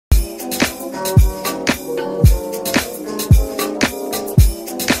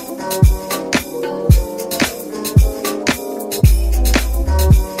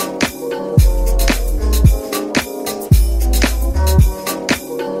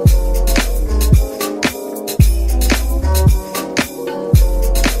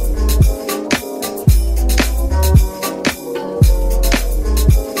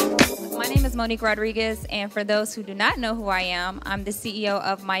Monique Rodriguez, and for those who do not know who I am, I'm the CEO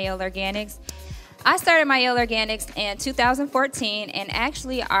of Mielle Organics. I started Mielle Organics in 2014, and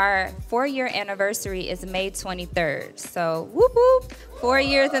actually our 4-year anniversary is May 23rd. So whoop whoop, 4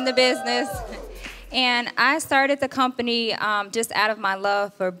 years in the business. And I started the company just out of my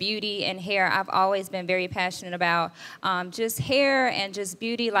love for beauty and hair. I've always been very passionate about just hair and just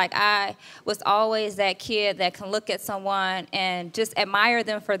beauty. Like, I was always that kid that can look at someone and just admire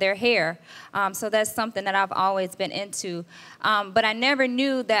them for their hair. So that's something that I've always been into. But I never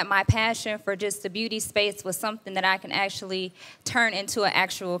knew that my passion for just the beauty space was something that I can actually turn into an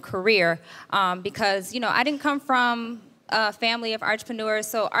actual career. Because, you know, I didn't come from a family of entrepreneurs,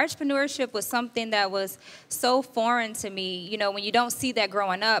 so entrepreneurship was something that was so foreign to me. You know, when you don't see that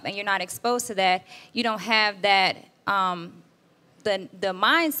growing up and you're not exposed to that, you don't have that the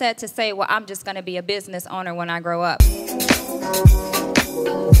mindset to say, well, I'm just going to be a business owner when I grow up.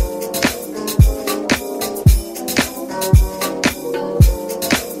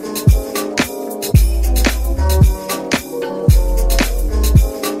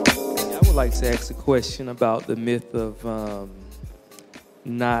 I'd like to ask a question about the myth of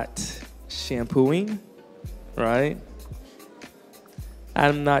not shampooing, right?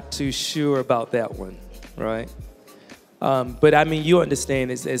 I'm not too sure about that one, right? But I mean, you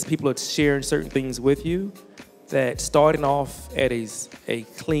understand as people are sharing certain things with you, that starting off at a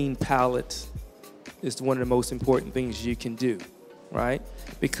clean palate is one of the most important things you can do, right?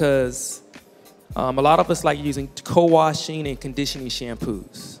 Because a lot of us like using co-washing and conditioning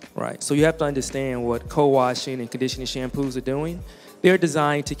shampoos, right? So you have to understand what co-washing and conditioning shampoos are doing. They're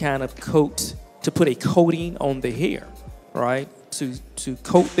designed to kind of to put a coating on the hair, right? To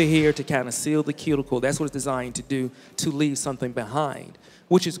coat the hair, to kind of seal the cuticle. That's what it's designed to do, to leave something behind,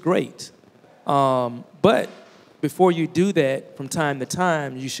 which is great. But before you do that, from time to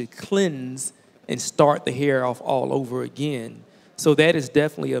time, you should cleanse and start the hair off all over again. So that is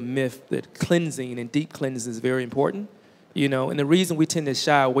definitely a myth, that cleansing and deep cleansing is very important, you know. And the reason we tend to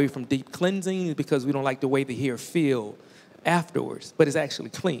shy away from deep cleansing is because we don't like the way the hair feel afterwards, but it's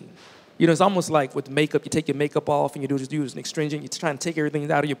actually clean. You know, it's almost like with makeup, you take your makeup off and you just use an astringent, you're trying to take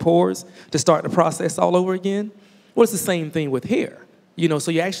everything out of your pores to start the process all over again. Well, it's the same thing with hair, you know,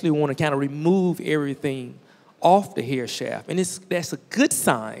 so you actually want to kind of remove everything off the hair shaft. And that's a good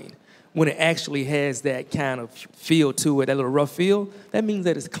sign. When it actually has that kind of feel to it, that little rough feel, that means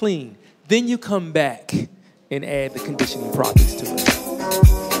that it's clean. Then you come back and add the conditioning products to it.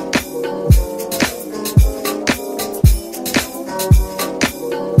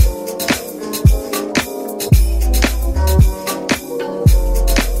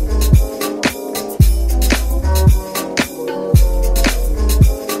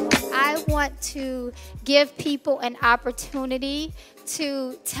 I want to give people an opportunity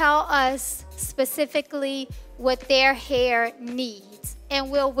to tell us specifically what their hair needs, and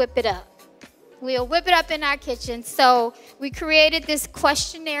we'll whip it up. We'll whip it up in our kitchen. So we created this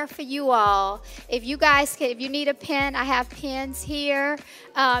questionnaire for you all. If you guys can, if you need a pen, I have pens here.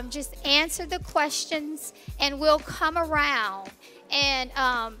 Just answer the questions, and we'll come around. And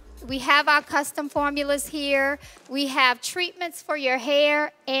we have our custom formulas here. We have treatments for your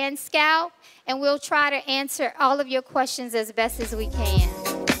hair and scalp, and we'll try to answer all of your questions as best as we can.